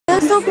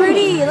looks so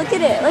pretty. Look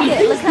at it. Look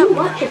at it. Look how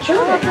pretty. It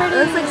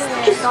looks like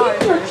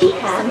stars or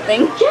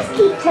something. Just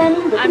keep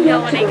turning the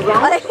wheel to the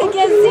right. I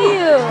can't see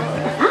you.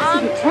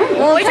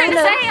 What are you trying to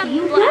say?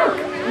 I'm black.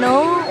 No.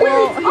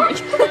 Well.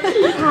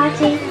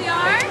 Party.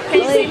 Can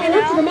you see me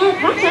now? To the main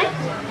pattern.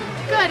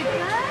 Good.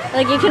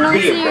 Like you can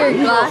only see your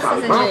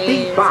glasses and your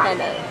ears,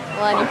 kind of.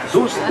 Well, and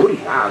Su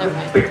seguridad,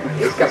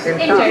 permanezca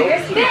sentado,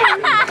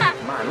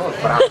 manos,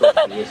 brazos,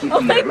 pies y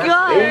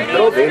piernas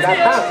dentro de la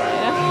taza.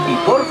 Y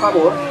por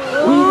favor,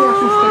 cuide a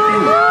sus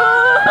pequeños.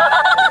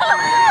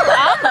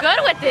 I'm good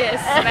with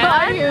this,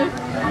 man.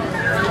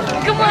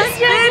 Come on,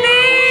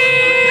 Jenny!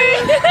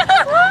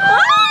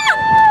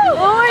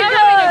 oh my I'm god!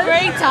 having a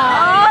great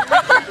time.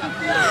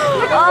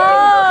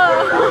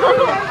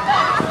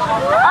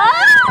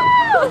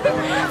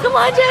 Come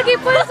on, Jackie,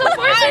 put some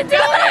force into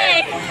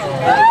it!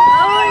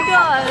 Oh my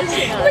gosh!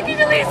 Look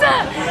at Lisa!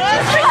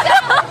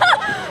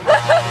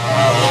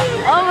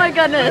 Oh my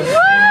goodness!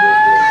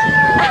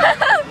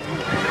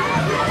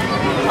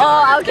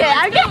 Oh, okay,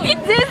 I'm getting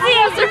dizzy!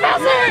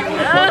 Surpasser!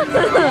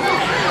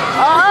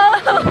 Oh!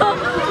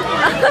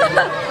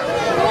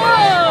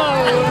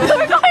 Whoa!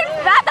 We're going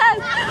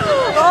fast!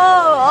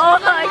 Oh,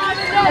 I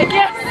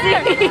can't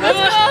see!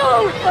 Let's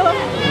go!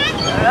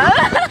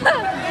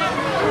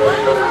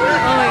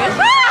 Oh my gosh!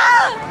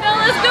 Now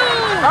let's go!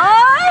 Oh!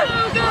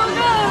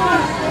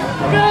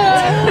 Go!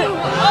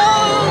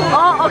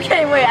 Oh,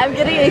 okay, wait, I'm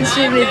getting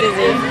extremely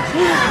dizzy.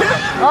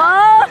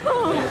 Oh!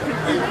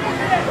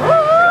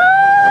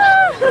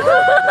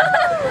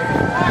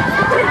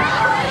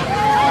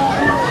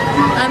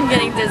 I'm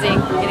getting dizzy.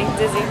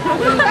 This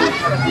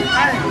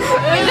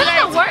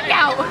is a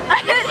workout!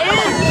 It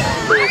is!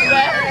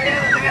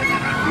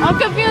 I'm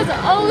confused.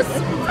 Oh,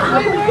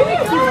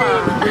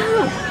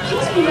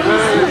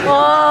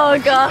 Oh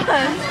god.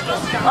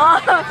 Oh,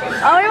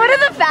 are we one of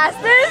the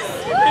fastest?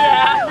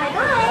 yeah.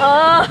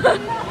 Oh.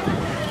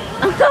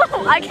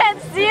 I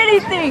can't see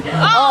anything. Oh,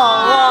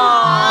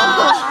 wow.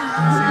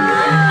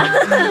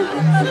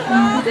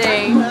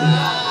 Dang.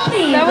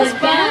 That was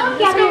fun.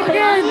 Let's go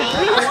again.